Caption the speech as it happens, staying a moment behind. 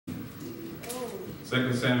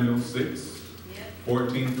2 Samuel 6,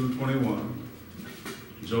 14 through 21,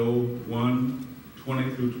 Job 1,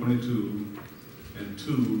 20 through 22, and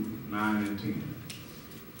 2, 9 and 10.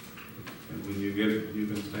 And when you get it, you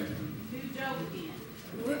can stand. Do Job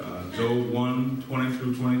again. Job 1, 20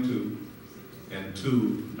 through 22, and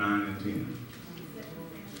 2, 9 and 10.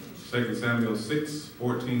 2 Samuel 6,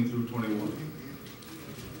 14 through 21.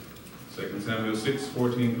 2 Samuel 6,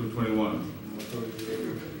 14 through 21.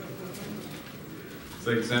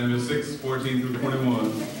 2 Samuel 6, 14 through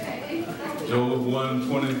 21. Job 1,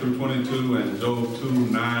 20 through 22, and Job 2,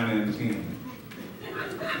 9 and 10.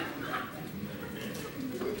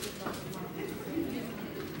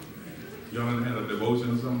 Y'all had a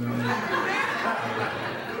devotion or something?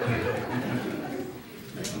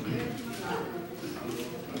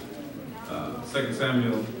 2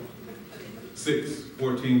 Samuel 6,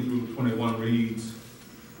 14 through 21 reads,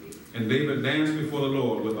 "And David danced before the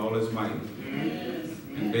Lord with all his might.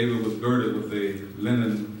 And David was girded with a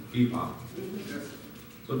linen ephod.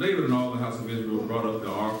 So David and all the house of Israel brought up the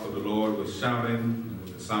ark of the Lord with shouting and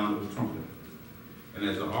with the sound of the trumpet. And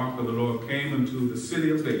as the ark of the Lord came into the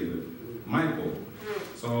city of David, Michal,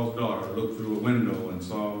 Saul's daughter, looked through a window and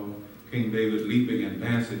saw King David leaping and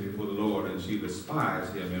dancing before the Lord, and she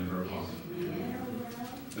despised him in her heart.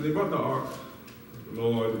 And they brought the ark of the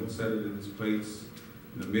Lord and set it in its place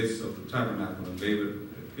in the midst of the tabernacle, and David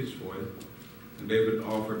had pitched for it. And David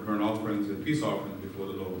offered burnt offerings and peace offerings before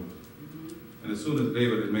the Lord. And as soon as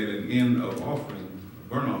David had made an end of offering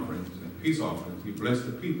burnt offerings and peace offerings, he blessed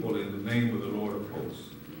the people in the name of the Lord of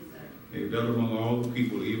hosts. And he dealt among all the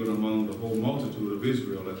people, even among the whole multitude of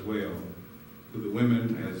Israel as well, to the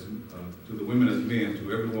women as men,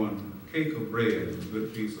 to everyone a cake of bread and a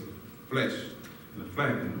good piece of flesh and a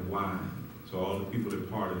flagon of wine. So all the people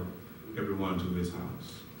departed, everyone to his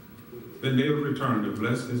house. Then David returned and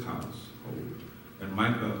blessed his household. And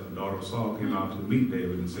Micah, the daughter of Saul, came out to meet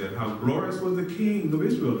David and said, "How glorious was the king of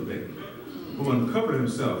Israel today, who uncovered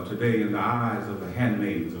himself today in the eyes of the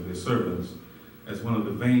handmaids of his servants, as one of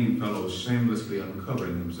the vain fellows shamelessly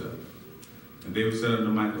uncovering himself." And David said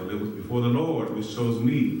unto Michal, "It was before the Lord which chose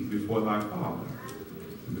me before thy father,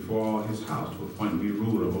 and before all his house, to appoint me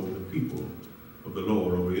ruler over the people of the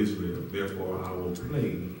Lord, over Israel. Therefore I will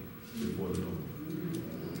play before the Lord."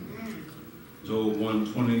 Job 1,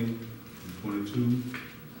 20 and 22.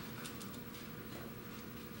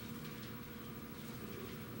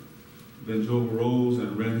 Then Job arose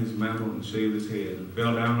and rent his mantle and shaved his head, and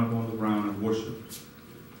fell down upon the ground and worshipped,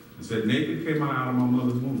 and said, "Naked came I out of my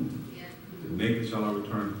mother's womb, and naked shall I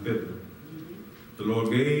return thither. The Lord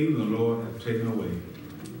gave, and the Lord hath taken away.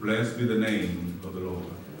 Blessed be the name of the Lord."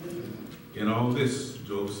 In all this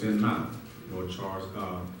Job sinned not, nor charged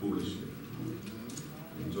God foolishly.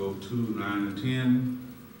 In Job 2, 9 and 10,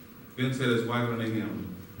 then said his wife unto him,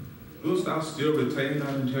 "Wilt thou still retain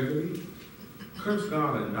thy integrity? Curse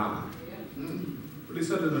God and die." But he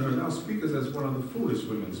said unto her, "Thou speakest as one of the foolish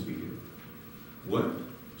women speaketh. What?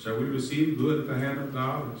 Shall we receive good at the hand of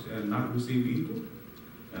God and not receive evil?"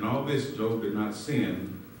 And all this Job did not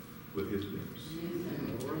sin with his lips.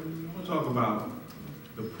 I want to talk about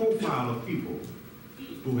the profile of people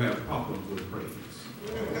who have problems with praise.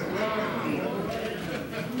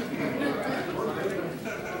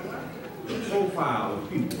 The profile of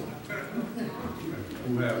people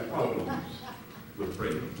who have problems with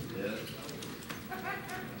praise.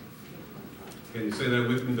 Can you say that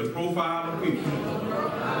with me? The profile of people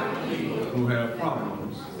who have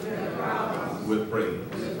problems with praise.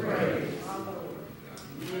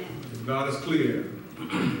 If God is clear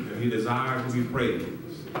that he desires to be praised,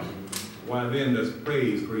 why then does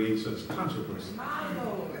praise create such controversy?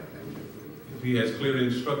 If he has clearly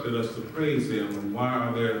instructed us to praise him, why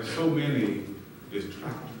are there so many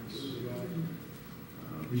distractors?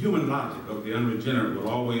 The human logic of the unregenerate will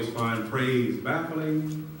always find praise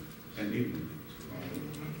baffling and ignorant.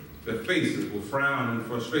 Their faces will frown in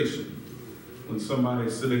frustration when somebody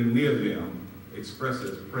sitting near them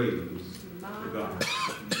expresses praise to God.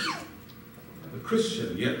 The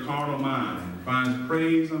Christian, yet carnal mind, finds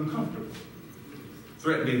praise uncomfortable,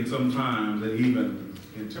 threatening sometimes, and even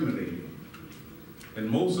intimidating. And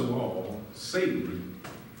most of all, Satan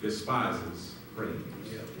despises praise.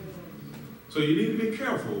 So you need to be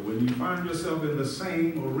careful when you find yourself in the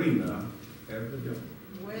same arena as the devil.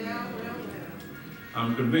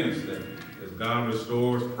 I'm convinced that as God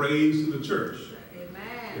restores praise to the church,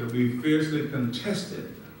 it will be fiercely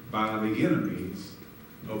contested by the enemies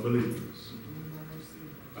of believers.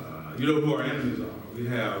 You know who our enemies are. We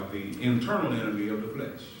have the internal enemy of the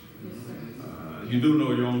flesh. You do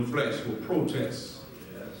know your own flesh will protest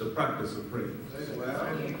the practice of praise.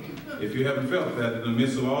 If you haven't felt that in the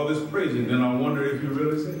midst of all this praising, then I wonder if you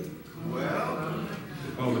really saved. Well,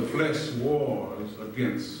 because the flesh wars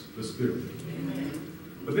against the spirit.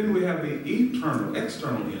 But then we have the external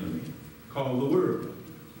enemy called the world.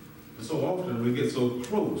 And so often we get so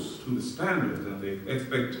close to the standards and the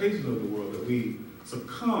expectations of the world that we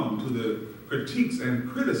succumb to the critiques and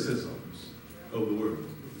criticisms of the world.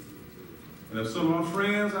 And if some of our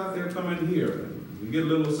friends out there come in here and we get a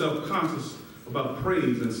little self-conscious about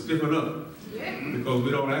praise and stiffen up because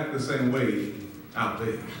we don't act the same way out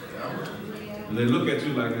there. And they look at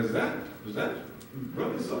you like, is that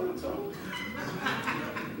brother so-and-so?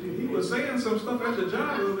 He was saying some stuff at the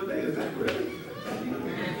job the other day. Is that really?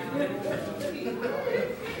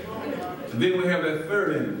 And then we have that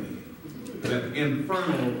third enemy, that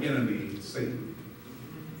infernal enemy, Satan.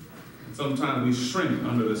 Sometimes we shrink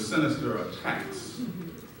under the sinister attacks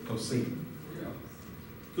of Satan.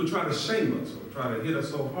 He'll try to shame us, or try to hit us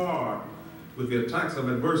so hard with the attacks of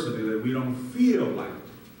adversity that we don't feel like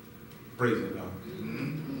praising God.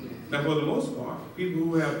 Now, for the most part, people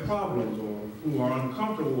who have problems or who are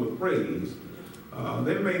uncomfortable with praise,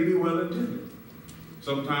 they may be well-intended.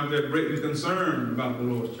 Sometimes they're greatly concerned about the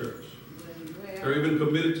Lord's church. They're even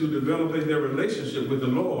committed to developing their relationship with the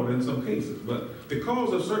Lord in some cases. But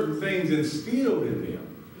because of certain things instilled in them,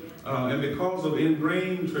 and because of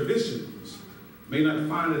ingrained traditions, may not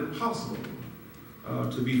find it possible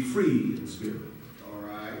to be free in spirit. all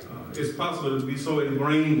right. It's possible to be so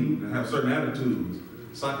ingrained and have certain attitudes,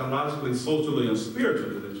 psychologically, socially, and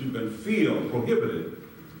spiritually, that you can feel prohibited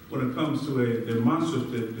when it comes to a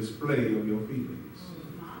demonstrative display of your feelings.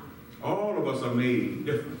 All of us are made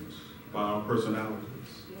different by our personalities,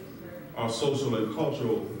 our social and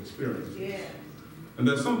cultural experiences. And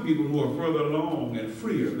there's some people who are further along and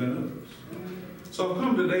freer than others. So I've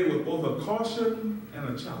come today with both a caution and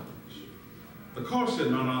a challenge. The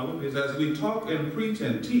caution, None Olive, is as we talk and preach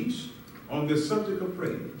and teach on this subject of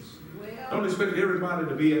praise, don't expect everybody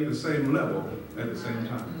to be at the same level at the same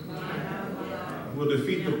time. We'll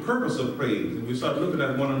defeat the purpose of praise if we start looking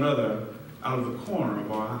at one another out of the corner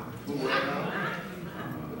of our eye.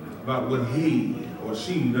 About when he or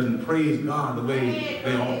she doesn't praise God the way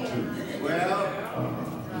they ought to. Well,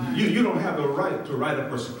 you don't have the right to write a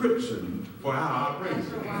prescription for how I praise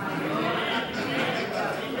Him.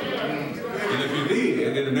 And if you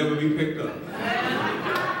did, it'll never be picked up.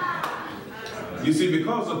 You see,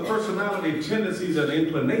 because of personality tendencies and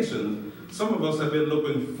inclinations, some of us have been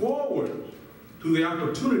looking forward to the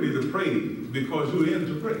opportunity to praise because you're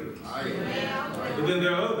into praise. But then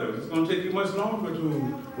there are others. It's going to take you much longer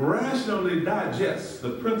to rationally digest the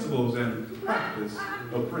principles and practice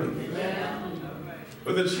of praise.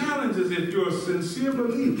 But the challenge is, if you're a sincere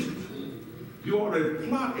believer, you ought to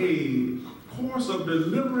plot a course of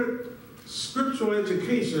deliberate scriptural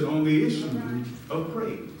education on the issue of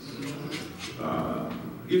praise.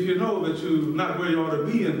 If you know that you're not where you ought to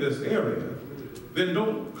be in this area, then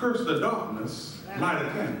don't curse the darkness, light a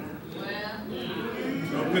candle.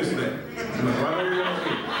 Don't miss that. Right over your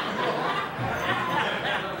feet.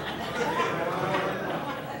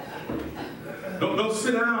 Don't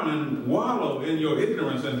sit down and wallow in your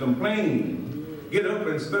ignorance and complain. Get up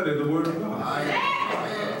and study the Word of God.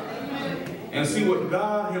 And see what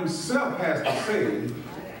God Himself has to say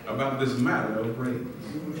about this matter of praise.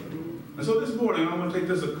 And so this morning, I'm going to take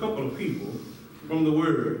just a couple of people from the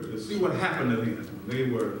Word to see what happened to them.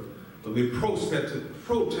 They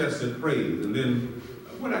protested praise, and then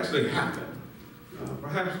what actually happened.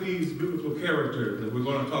 Perhaps these biblical characters that we're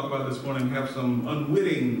going to talk about this morning have some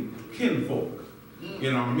unwitting kinfolk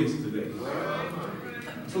in our midst today.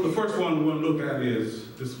 So the first one we're going to look at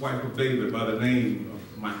is this wife of David by the name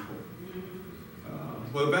of Michal.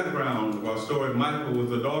 For the background of our story, Michal was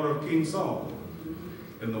the daughter of King Saul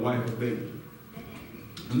and the wife of David.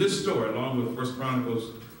 And this story, along with 1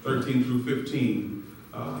 Chronicles 13 through 15,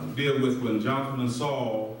 deal with when Jonathan and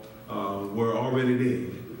Saul were already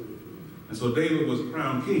dead. And so David was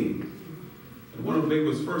crowned king. And one of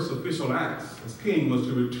David's first official acts as king was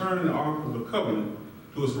to return the Ark of the Covenant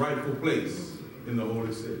to its rightful place in the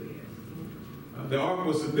holy city. The Ark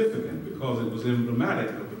was significant because it was emblematic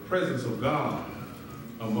of the presence of God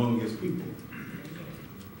among His people.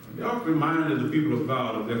 The Ark reminded the people of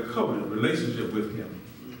God of their covenant relationship with Him.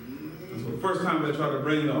 And so the first time they tried to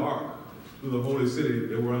bring the Ark to the holy city,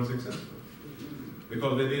 they were unsuccessful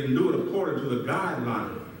because they didn't do it according to the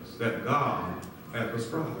guidelines that God had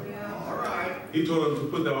prescribed. all right. He told them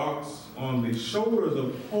to put the arks on the shoulders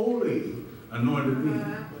of holy anointed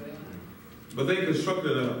men. But they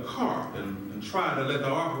constructed a cart and tried to let the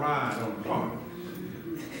ark ride on the cart.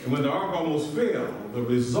 And when the ark almost fell, the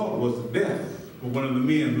result was death for one of the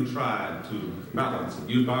men who tried to balance it.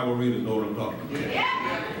 You Bible readers know what I'm talking about.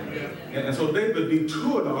 And so David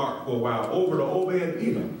detoured the ark for a while over to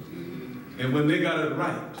Obed-Edom. And when they got it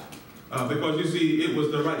right, because you see, it was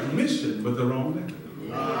the right mission, but the wrong method.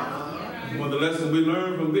 One of the lessons we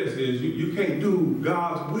learn from this is you can't do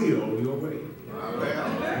God's will your way.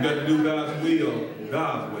 You got to do God's will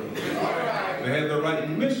God's way. They had the right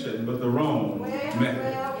mission, but the wrong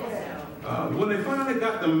method. When they finally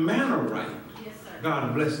got the manner right,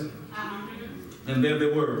 God blessed them. And there they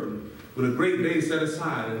were, with a great day set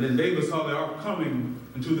aside. And then David saw the ark coming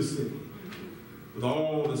into the city with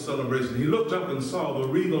all the celebration. He looked up and saw the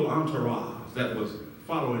regal entourage that was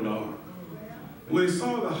following the ark. When he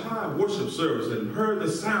saw the high worship service and heard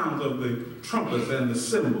the sounds of the trumpets and the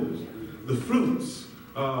cymbals, the flutes,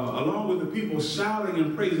 along with the people shouting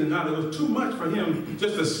and praising God, it was too much for him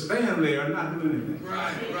just to stand there and not do anything.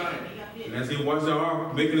 And as he watched the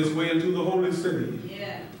ark making its way into the holy city,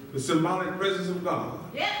 the symbolic presence of God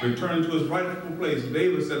returned to his rightful place,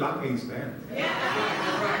 David said, I can't stand it.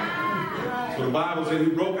 So the Bible said he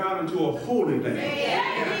broke out into a holy dance.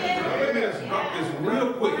 Let me just drop this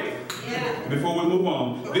real quick before we move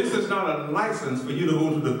on. This is not a license for you to go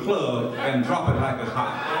to the club and drop it like it's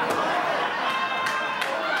hot.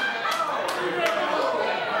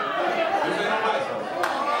 This ain't a license.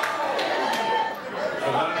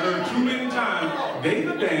 Because I've heard too many times,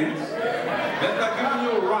 David danced. That's not giving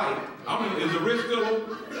you a right. I mean, is the wrist still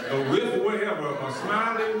open? A whip or whatever, or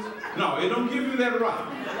smile is? No, it don't give you that right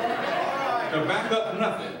to back up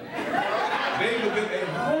nothing. David did a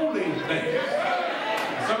holy dance.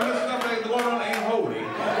 Some of the stuff that's going on ain't holy.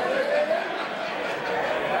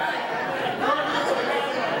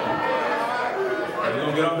 We're going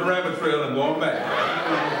to get off the rabbit trail and go on back.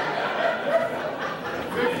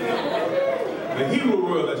 The Hebrew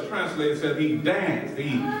word that's translated said he danced,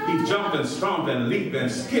 he jumped and stomped and leaped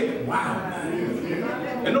and skipped. Wow.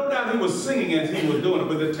 And no doubt he was singing as he was doing it,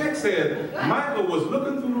 but the text said Michal was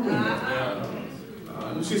looking through the window.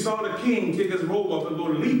 She saw the king take his robe up and go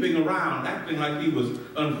leaping around, acting like he was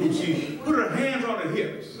uncouth. She put her hands on her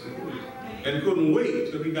hips and couldn't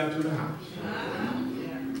wait till he got to the house.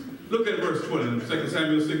 Look at verse 20 in 2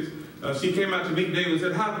 Samuel 6. She came out to meet David and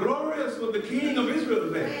said, how glorious was the king of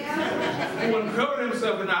Israel today, who uncovered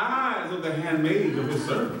himself in the eyes of the handmaids of his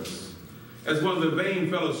servants, as one of the vain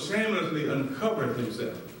fellows shamelessly uncovered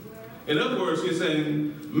himself. In other words, she's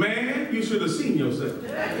saying, man, you should have seen yourself.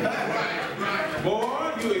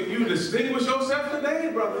 Boy, you distinguish yourself today,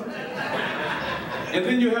 brother. And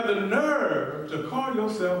then you have the nerve to call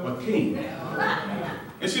yourself a king.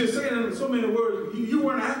 And she was saying in so many words, you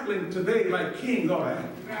weren't acting today like kings ought to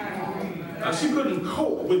act. She couldn't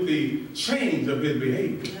cope with the change of his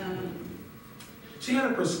behavior. She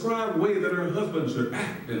had a prescribed way that her husband should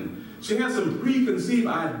act, and she had some preconceived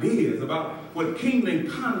ideas about what kingly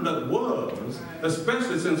conduct was,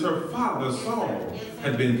 especially since her father Saul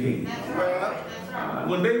had been king.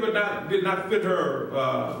 When David did not fit her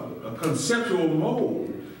conceptual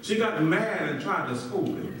mold, she got mad and tried to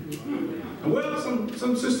scold him. And well,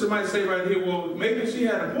 some sister might say right here, well, maybe she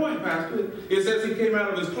had a point, Pastor. It says he came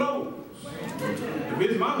out of his clothes. If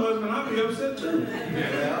it's my husband, I'll be upset too.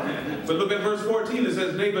 But look at verse 14. It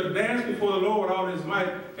says, David danced before the Lord with all his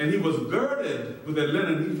might, and he was girded with a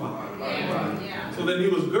linen ephod. So that he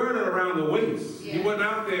was girded around the waist. He wasn't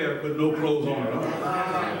out there with no clothes on at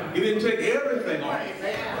all. He didn't take everything off.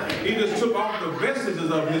 He just took off the vestiges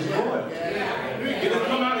of his royalty. He didn't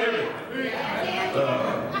come out everything.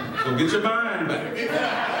 So get your mind back. Get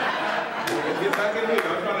back in here.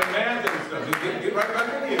 I'm trying to imagine stuff. Just get right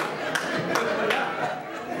back in here.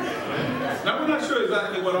 Now, we're not sure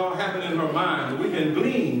exactly what all happened in her mind, but we can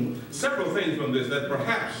glean several things from this that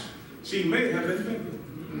perhaps she may have been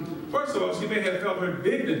thinking. First of all, she may have felt her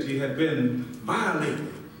dignity had been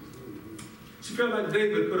violated. She felt like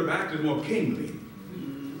David could have acted more kingly.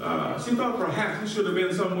 She thought perhaps he should have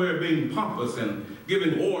been somewhere being pompous and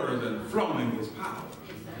giving orders and flaunting his power.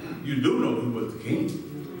 You do know he was the king.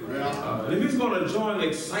 And if he's going to join the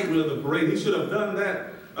excitement of the parade, he should have done that.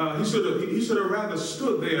 He should have rather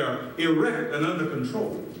stood there erect and under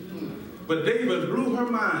control. But David blew her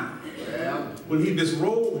mind when he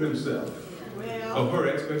disrobed himself of her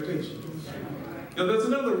expectations. Now there's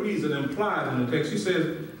another reason implied in the text. She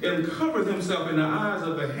says, and covered himself in the eyes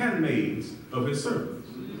of the handmaids of his servants.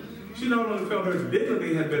 She not only felt her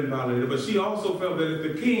dignity had been violated, but she also felt that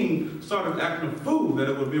if the king started acting a fool, that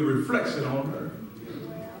it would be a reflection on her.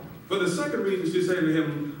 But the second reason she said to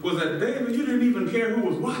him was that, David, you didn't even care who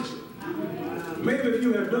was watching. Maybe if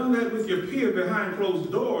you had done that with your peer behind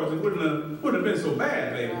closed doors, it wouldn't have been so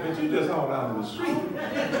bad, baby. But you just hauled out on the street.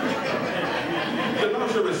 You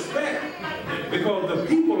lost your respect because the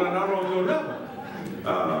people are not on your level.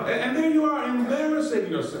 And there you are embarrassing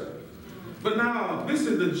yourself. But now, this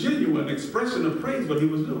is the genuine expression of praise what he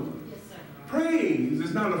was doing. Praise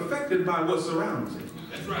is not affected by what surrounds it.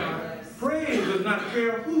 That's right. Praise does not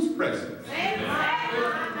care who's present.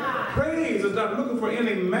 Praise is not looking for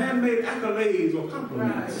any man-made accolades or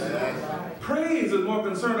compliments. Praise is more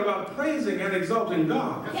concerned about praising and exalting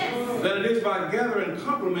God than it is by gathering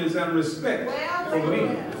compliments and respect from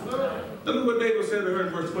men. Look what David said to her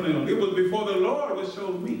in verse 21. It was before the Lord which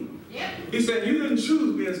chose me. He said, you didn't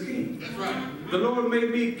choose me as king. That's right. The Lord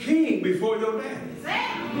made me king before your daddy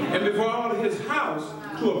and before all of his house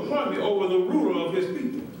to appoint me over the ruler of his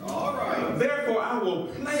people. All right. Therefore, I will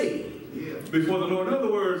play before the Lord. In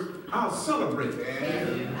other words, I'll celebrate.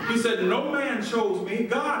 He said, no man chose me,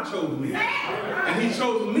 God chose me. And he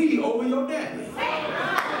chose me over your daddy.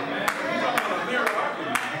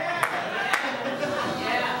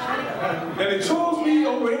 And he chose me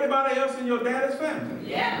over anybody else in your daddy's family.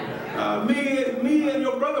 Me and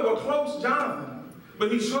your brother were close, Jonathan.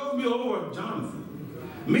 But he chose me over Jonathan.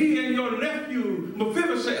 Me and your nephew,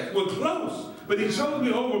 Mephibosheth, were close. But he chose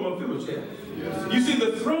me over Mephibosheth. You see,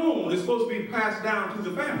 the throne is supposed to be passed down to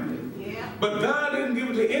the family. But God didn't give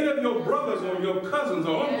it to any of your brothers or your cousins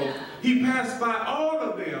or uncles. He passed by all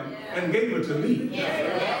of them and gave it to me.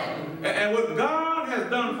 And what God has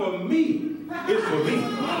done for me is for me.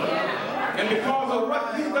 And because of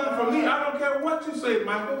what he's done for me, I don't care what you say,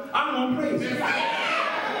 Michael, I'm going to praise him.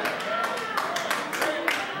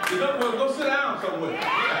 In other words, go sit down somewhere.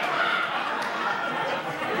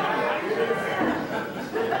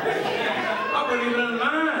 I wasn't even in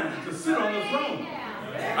line to sit on the throne.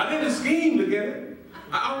 I didn't scheme to get it.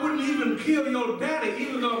 I wouldn't even kill your daddy,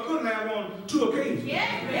 even though I could have on 2 occasions.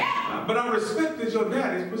 But I respected your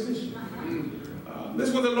daddy's position. This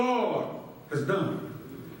is what the Lord has done.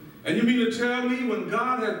 And you mean to tell me when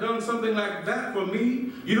God has done something like that for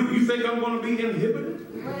me, you think I'm going to be inhibited?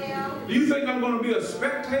 Do you think I'm going to be a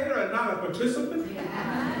spectator and not a participant?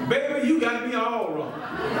 Baby, you got me all wrong.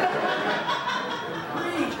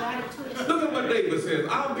 Look at what David says.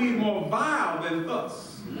 I'll be more vile than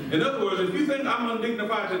thus. In other words, if you think I'm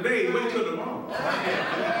undignified today, wait till tomorrow.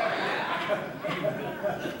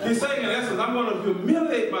 He's saying in essence, I'm going to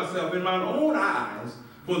humiliate myself in my own eyes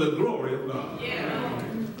for the glory of God.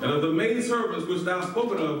 And of the maidservants which thou hast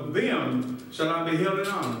spoken of, them shall I be held in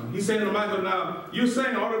honor. He's saying to Michael, now, you're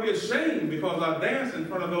saying I ought to be ashamed because I danced in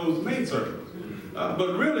front of those maidservants.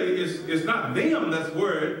 But really, it's not them that's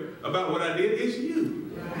worried about what I did, it's you.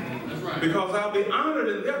 That's right. Because I'll be honored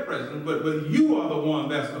in their presence, but you are the one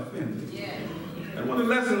that's offended. And one of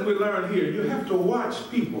the lessons we learn here, you have to watch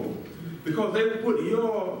people because they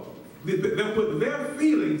they'll put their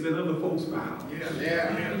feelings in other folks' mouths.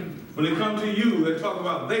 When they come to you, they talk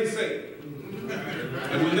about they say.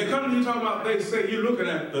 And when they come to you talking about they say, you're looking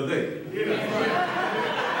at the they. They're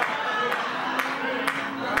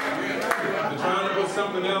trying to put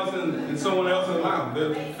something else in someone else's mouth.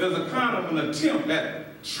 There's a kind of an attempt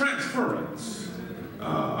at transference.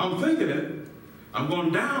 I'm thinking it. I'm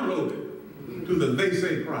going to download it to the they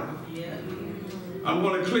say crowd. I'm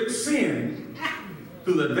going to click send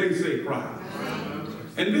to the they say crowd.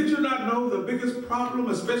 And did you not know the biggest problem,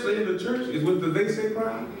 especially in the church, is with the they say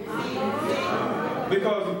crowd?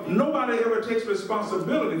 Because nobody ever takes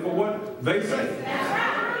responsibility for what they say.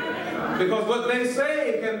 Because what they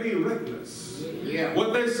say can be reckless.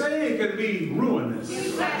 What they say can be ruinous.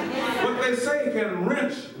 What they say can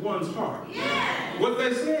wrench one's heart. What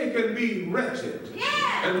they say can be wretched.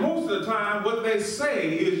 And most of the time, what they say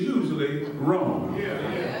is usually wrong.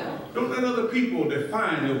 Don't let other people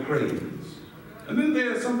define your praise. And then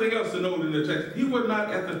there's something else to note in the text. He was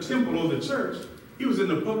not at the temple or the church. He was in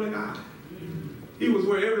the public eye. He was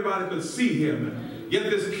where everybody could see him. And yet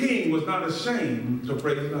this king was not ashamed to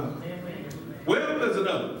praise God. Well, there's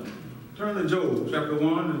another. Turn to Job chapter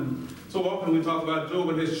 1. And so often we talk about Job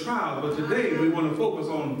and his trial, but today we want to focus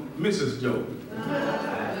on Mrs. Job.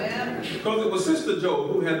 Because it was Sister Job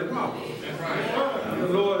who had the problem. And the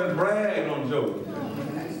Lord had bragged on Job.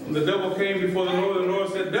 When the devil came before the Lord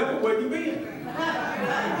said, devil, where you been? He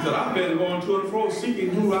said, I've been going to and fro seeking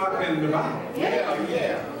who I can devour.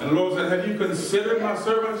 And the Lord said, have you considered my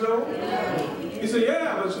servant Job? He said,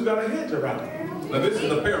 yeah, but you got a hedge around him. Now this is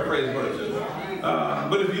the paraphrase version.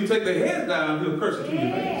 But if you take the head down, he'll curse it to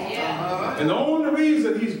your face. And the only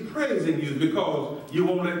reason he's praising you is because you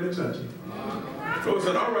won't let me touch him. So he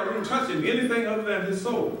said, all right, you touch him, anything other than his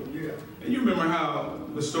soul. And you remember how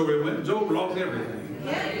the story went. Job lost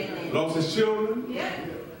everything. Lost his children,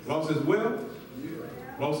 lost his wealth,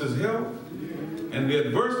 lost his health. And the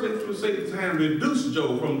adversity through Satan's hand reduced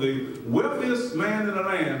Job from the wealthiest man in the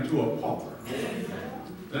land to a pauper.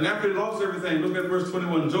 And after he lost everything, look at verse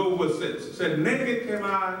 21. Job said, naked came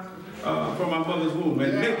I from my mother's womb,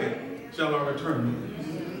 and naked shall I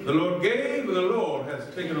return. The Lord gave, and the Lord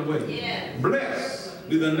has taken away. Blessed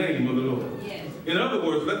be the name of the Lord. In other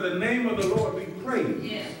words, let the name of the Lord be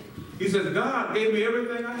praised. He says, God gave me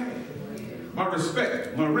everything I had. My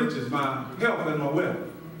respect, my riches, my health, and my wealth.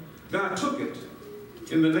 God took it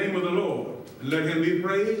in the name of the Lord, and let him be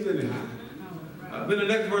praised anyhow. Then the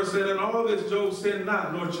next verse said, and all this Job sinned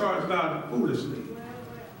not, nor charged God foolishly.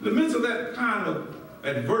 In the midst of that kind of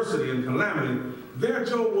adversity and calamity, there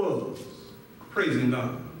Job was, praising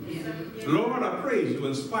God. Lord, I praise you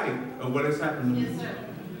in spite of what has happened to me.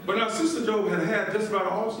 But our sister Job had just about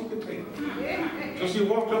all she could take. So she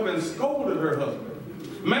walked up and scolded her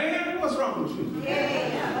husband. Man, what's wrong with you?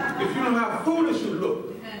 If you know how foolish you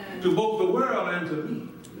look to both the world and to me.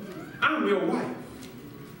 I'm your wife.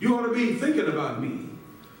 You ought to be thinking about me.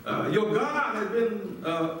 Your God has been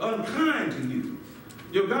unkind to you.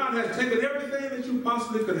 Your God has taken everything that you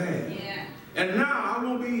possibly could have. And now I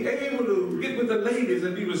won't be able to get with the ladies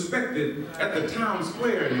and be respected at the town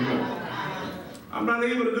square anymore. I'm not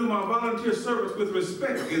able to do my volunteer service with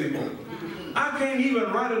respect anymore. I can't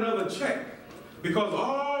even write another check because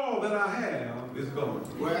all that I have is gone.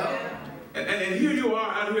 Well, and here you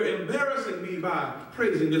are out here embarrassing me by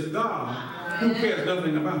praising this God who cares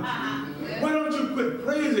nothing about you. Why don't you quit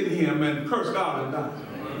praising him and curse God and die?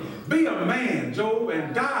 Be a man, Job,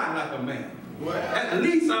 and die like a man. Well, at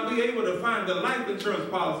least I'll be able to find the life insurance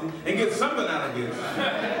policy and get something out of this.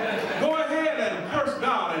 Go ahead and curse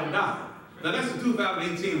God and die. Now that's the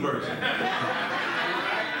 2018 version.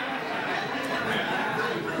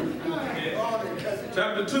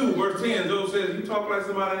 Chapter 2, verse 10, Job says, you talk like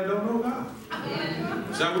somebody that don't know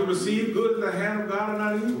God. Shall we receive good at the hand of God and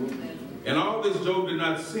not evil? And all this Job did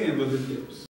not sin with his lips.